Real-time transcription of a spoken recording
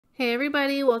Hey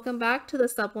everybody, welcome back to the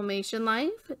Sublimation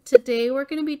Life. Today we're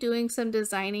going to be doing some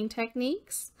designing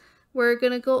techniques. We're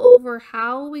going to go over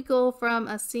how we go from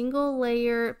a single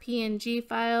layer PNG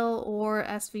file or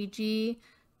SVG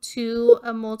to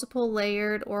a multiple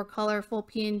layered or colorful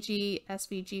PNG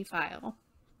SVG file.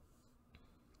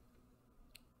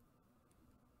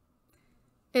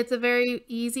 It's a very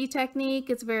easy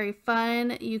technique, it's very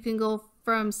fun. You can go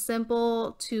from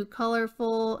simple to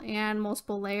colorful and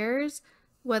multiple layers,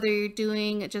 whether you're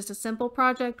doing just a simple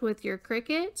project with your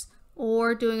Cricut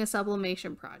or doing a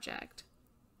sublimation project.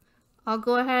 I'll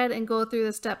go ahead and go through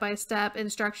the step-by-step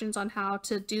instructions on how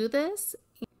to do this.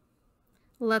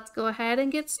 Let's go ahead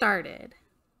and get started.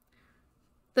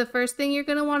 The first thing you're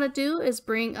going to want to do is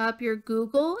bring up your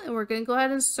Google, and we're going to go ahead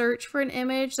and search for an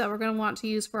image that we're going to want to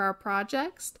use for our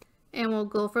projects, and we'll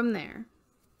go from there.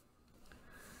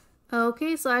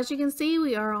 Okay, so as you can see,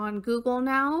 we are on Google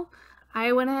now.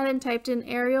 I went ahead and typed in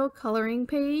Arial coloring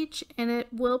page, and it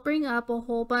will bring up a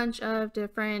whole bunch of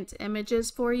different images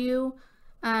for you.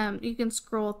 You can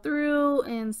scroll through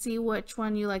and see which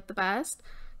one you like the best.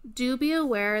 Do be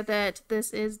aware that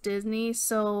this is Disney,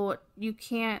 so you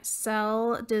can't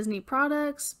sell Disney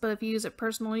products, but if you use it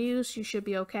personal use, you should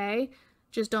be okay.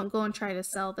 Just don't go and try to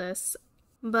sell this.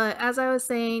 But as I was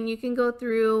saying, you can go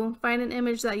through, find an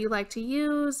image that you like to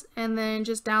use, and then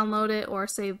just download it or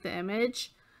save the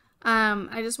image.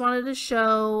 I just wanted to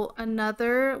show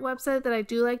another website that I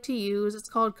do like to use. It's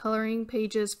called Coloring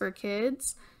Pages for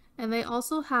Kids, and they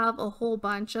also have a whole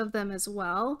bunch of them as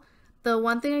well. The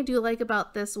one thing I do like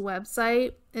about this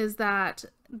website is that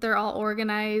they're all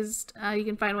organized. You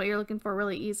can find what you're looking for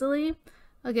really easily.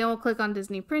 Again, we'll click on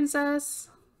Disney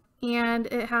Princess, and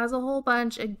it has a whole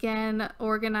bunch, again,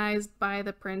 organized by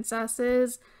the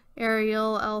princesses.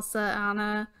 Ariel, Elsa,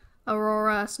 Anna,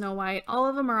 Aurora, Snow White, all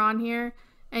of them are on here.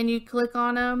 And you click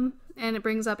on them, and it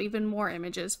brings up even more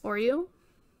images for you.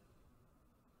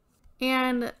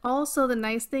 And also the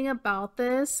nice thing about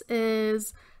this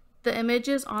is the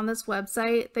images on this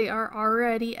website, they are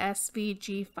already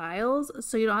SVG files,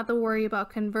 so you don't have to worry about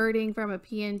converting from a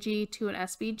PNG to an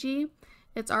SVG.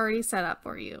 It's already set up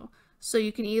for you. So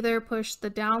you can either push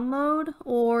the download,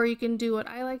 or you can do what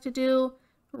I like to do,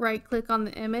 right click on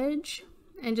the image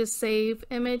and just save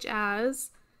image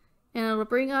as, and it'll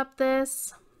bring up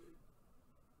this.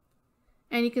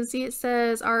 And you can see it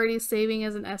says already saving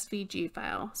as an SVG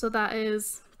file. So that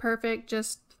is perfect,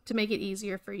 just to make it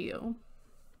easier for you.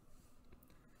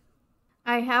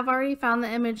 I have already found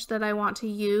the image that I want to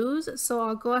use, so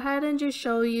I'll go ahead and just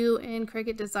show you in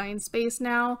Cricut Design Space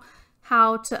now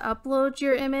how to upload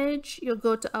your image. You'll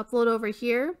go to upload over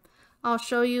here. I'll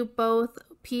show you both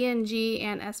PNG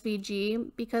and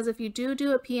SVG, because if you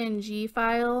do a PNG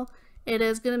file, it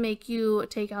is going to make you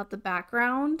take out the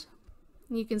background.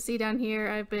 You can see down here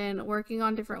I've been working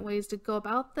on different ways to go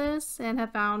about this and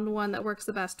have found one that works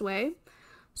the best way.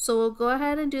 So we'll go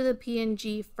ahead and do the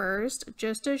PNG first,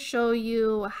 just to show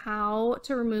you how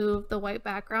to remove the white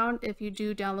background if you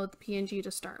do download the PNG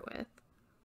to start with.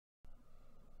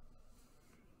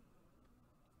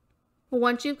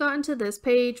 Once you've gotten to this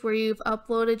page where you've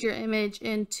uploaded your image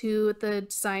into the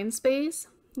design space,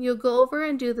 you'll go over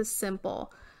and do the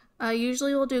simple.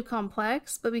 Usually we'll do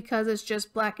complex, but because it's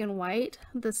just black and white,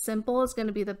 the simple is going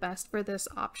to be the best for this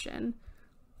option.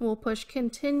 We'll push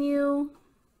continue.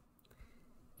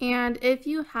 And if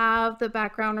you have the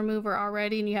background remover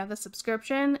already and you have the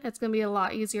subscription, it's going to be a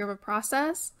lot easier of a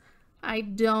process. I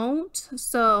don't,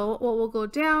 so what we'll go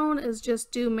down is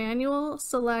just do manual,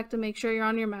 select, and make sure you're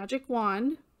on your magic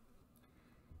wand.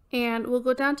 And we'll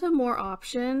go down to more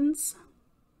options.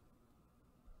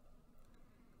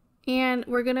 And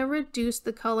we're going to reduce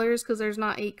the colors because there's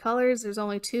not 8 colors, there's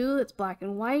only 2. It's black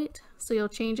and white, so you'll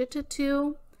change it to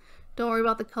 2. Don't worry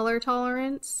about the color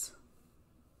tolerance.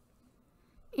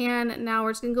 And now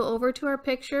we're just going to go over to our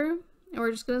picture, and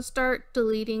we're just going to start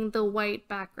deleting the white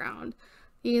background.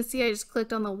 You can see I just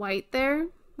clicked on the white there.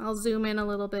 I'll zoom in a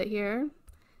little bit here.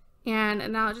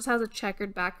 And now it just has a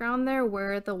checkered background there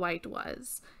where the white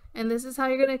was. And this is how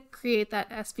you're going to create that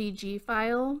SVG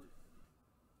file.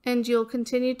 And you'll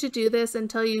continue to do this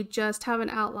until you just have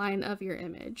an outline of your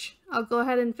image. I'll go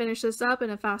ahead and finish this up in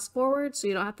a fast forward so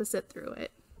you don't have to sit through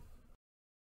it.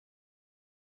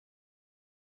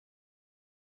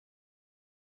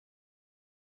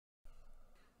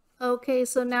 Okay,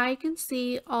 so now you can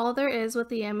see all there is with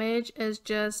the image is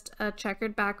just a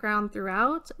checkered background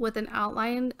throughout with an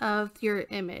outline of your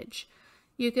image.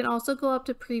 You can also go up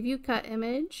to preview cut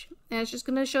image, and it's just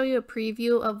going to show you a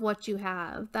preview of what you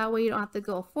have. That way you don't have to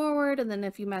go forward, and then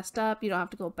if you messed up, you don't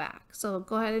have to go back. So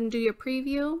go ahead and do your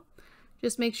preview.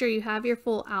 Just make sure you have your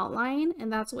full outline,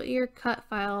 and that's what your cut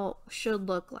file should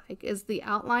look like, is the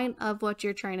outline of what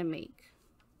you're trying to make.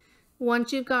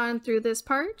 Once you've gone through this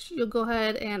part, you'll go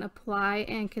ahead and apply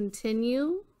and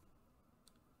continue.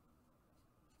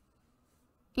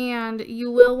 And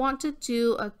you will want to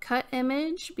do a cut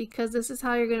image because this is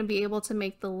how you're going to be able to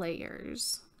make the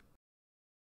layers.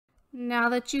 Now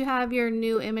that you have your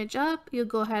new image up, you'll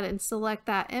go ahead and select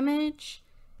that image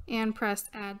and press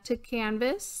Add to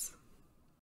Canvas.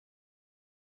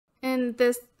 And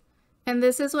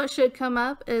this is what should come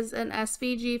up, is an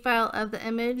SVG file of the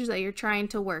image that you're trying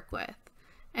to work with.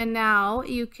 And now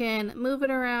you can move it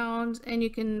around and you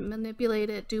can manipulate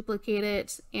it, duplicate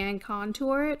it, and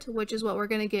contour it, which is what we're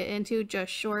going to get into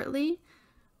just shortly.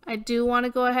 I do want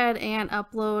to go ahead and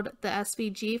upload the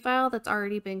SVG file that's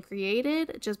already been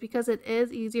created just because it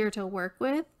is easier to work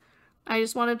with. I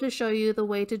just wanted to show you the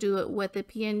way to do it with the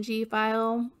PNG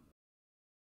file.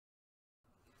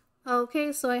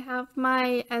 Okay, so I have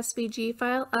my SVG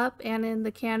file up and in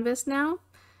the canvas now.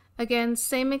 Again,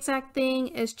 same exact thing,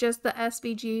 it's just the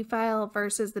SVG file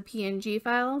versus the PNG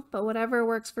file, but whatever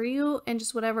works for you and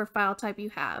just whatever file type you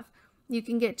have. You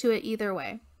can get to it either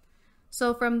way.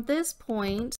 So from this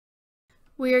point,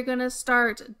 we are going to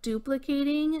start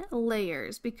duplicating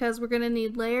layers because we're going to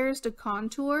need layers to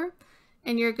contour,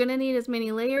 and you're going to need as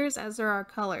many layers as there are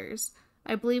colors.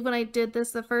 I believe when I did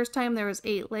this the first time there was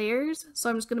 8 layers, so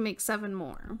I'm just going to make 7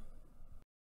 more.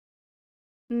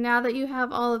 Now that you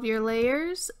have all of your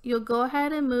layers, you'll go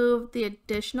ahead and move the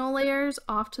additional layers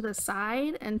off to the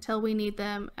side until we need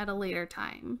them at a later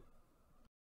time.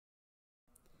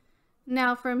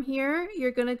 Now from here,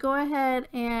 you're going to go ahead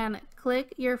and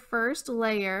click your first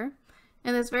layer.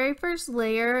 And this very first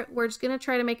layer, we're just going to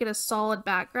try to make it a solid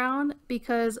background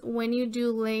because when you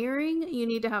do layering, you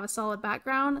need to have a solid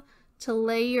background to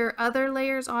lay your other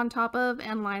layers on top of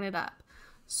and line it up.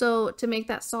 So to make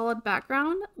that solid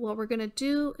background, what we're going to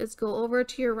do is go over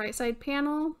to your right side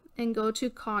panel and go to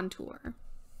Contour.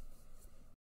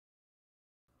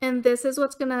 And this is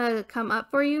what's going to come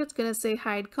up for you. It's going to say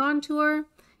Hide Contour.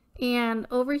 And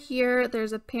over here,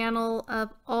 there's a panel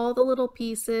of all the little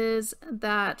pieces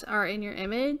that are in your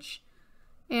image.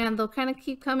 And they'll kind of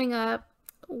keep coming up.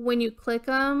 When you click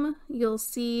them, you'll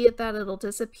see that it'll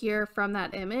disappear from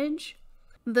that image.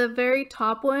 The very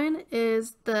top one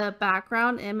is the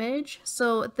background image.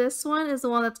 So this one is the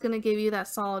one that's going to give you that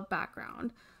solid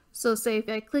background. So say if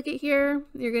I click it here,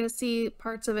 you're going to see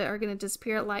parts of it are going to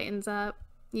disappear. It lightens up.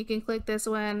 You can click this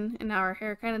one and now our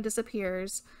hair kind of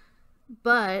disappears.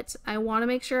 But I want to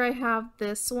make sure I have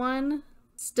this one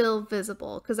still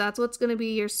visible because that's what's going to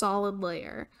be your solid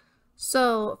layer.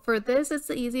 So for this, it's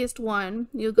the easiest one.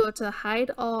 You go to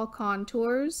Hide All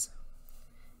Contours.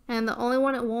 And the only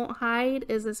one it won't hide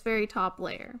is this very top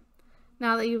layer.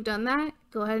 Now that you've done that,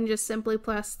 go ahead and just simply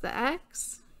press the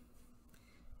X.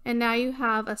 And now you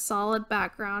have a solid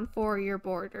background for your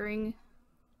bordering.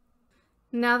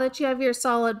 Now that you have your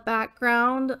solid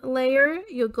background layer,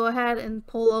 you'll go ahead and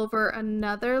pull over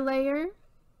another layer.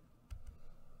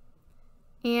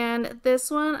 And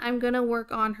this one, I'm going to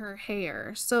work on her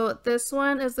hair. So this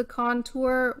one is the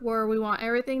contour where we want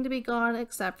everything to be gone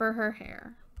except for her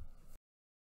hair.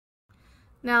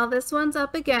 Now this one's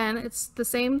up again, it's the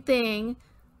same thing.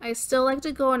 I still like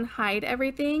to go and hide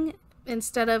everything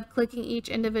instead of clicking each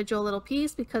individual little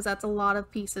piece because that's a lot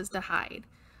of pieces to hide.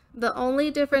 The only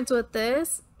difference with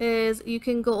this is you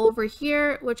can go over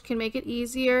here, which can make it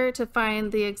easier to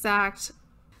find the exact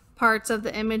parts of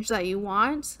the image that you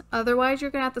want. Otherwise,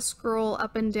 you're gonna have to scroll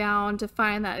up and down to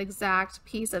find that exact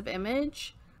piece of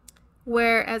image.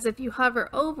 Whereas if you hover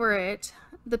over it,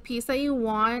 the piece that you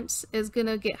want is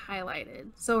gonna get highlighted.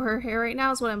 So her hair right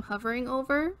now is what I'm hovering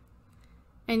over,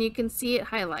 and you can see it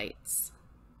highlights.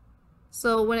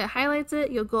 So when it highlights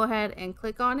it, you'll go ahead and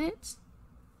click on it.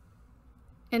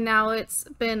 And now it's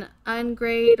been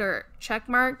ungrayed or check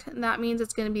marked, and that means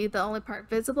it's gonna be the only part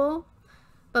visible.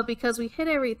 But because we hid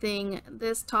everything,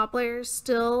 this top layer is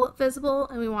still visible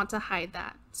and we want to hide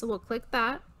that. So we'll click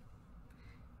that.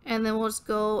 And then we'll just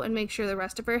go and make sure the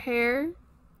rest of her hair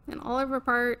and all of her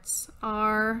parts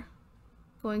are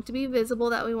going to be visible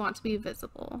that we want to be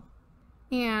visible.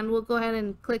 And we'll go ahead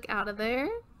and click out of there.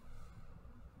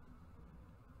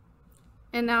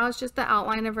 And now it's just the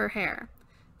outline of her hair.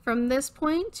 From this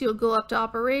point, you'll go up to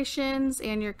Operations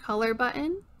and your color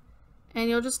button, and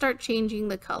you'll just start changing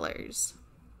the colors.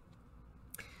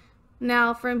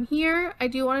 Now from here, I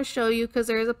do want to show you because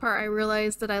there is a part I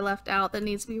realized that I left out that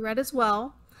needs to be read as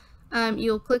well.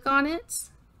 You'll click on it.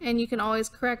 And you can always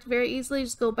correct very easily.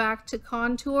 Just go back to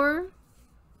Contour.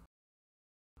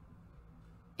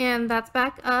 And that's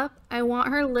back up. I want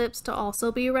her lips to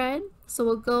also be red, so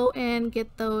we'll go and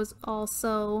get those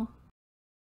also.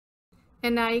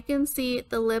 And now you can see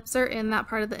the lips are in that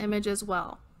part of the image as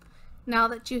well. Now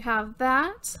that you have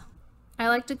that, I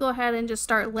like to go ahead and just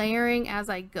start layering as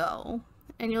I go.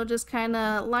 And you'll just kind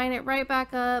of line it right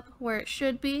back up where it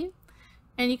should be.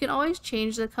 And you can always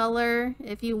change the color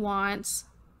if you want.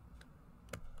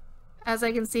 As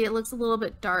I can see, it looks a little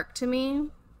bit dark to me.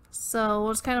 So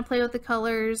we'll just kind of play with the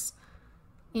colors.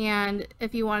 And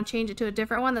if you want to change it to a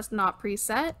different one that's not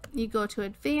preset, you go to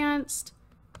Advanced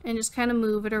and just kind of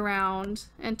move it around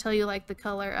until you like the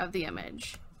color of the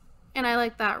image. And I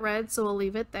like that red, so we'll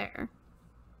leave it there.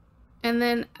 And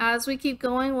then as we keep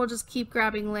going, we'll just keep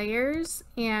grabbing layers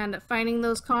and finding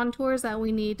those contours that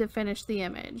we need to finish the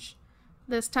image.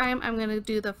 This time I'm going to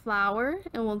do the flower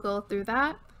and we'll go through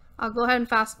that. I'll go ahead and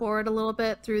fast forward a little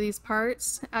bit through these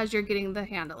parts as you're getting the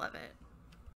handle of it.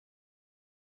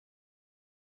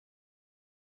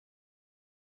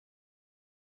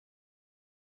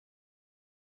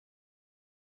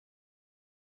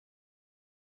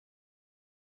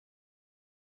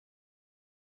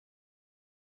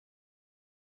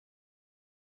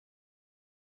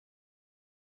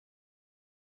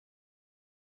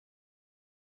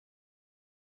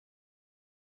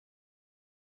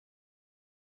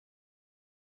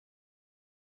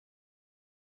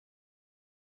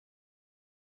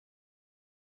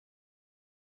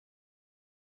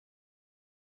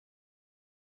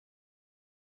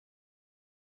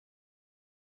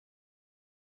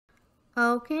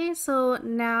 Okay, so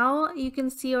now you can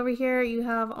see over here you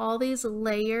have all these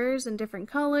layers in different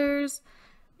colors,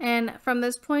 and from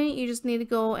this point you just need to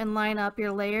go and line up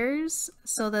your layers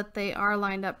so that they are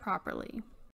lined up properly.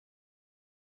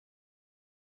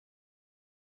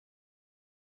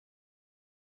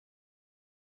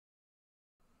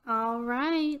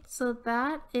 Alright, so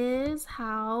that is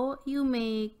how you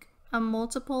make a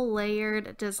multiple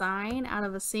layered design out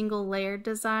of a single layered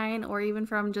design, or even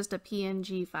from just a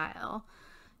PNG file.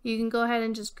 You can go ahead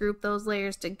and just group those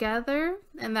layers together,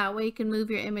 and that way you can move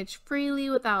your image freely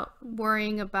without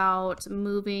worrying about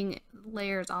moving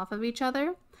layers off of each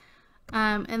other.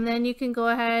 And then you can go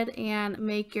ahead and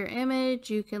make your image.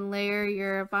 You can layer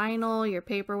your vinyl, your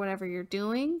paper, whatever you're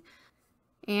doing,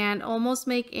 and almost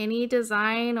make any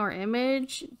design or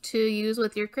image to use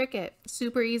with your Cricut.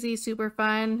 Super easy, super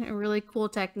fun, a really cool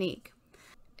technique.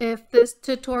 If this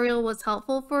tutorial was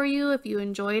helpful for you, if you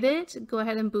enjoyed it, go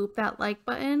ahead and boop that like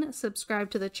button,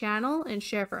 subscribe to the channel, and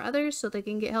share for others so they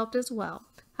can get helped as well.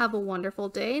 Have a wonderful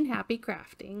day and happy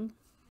crafting.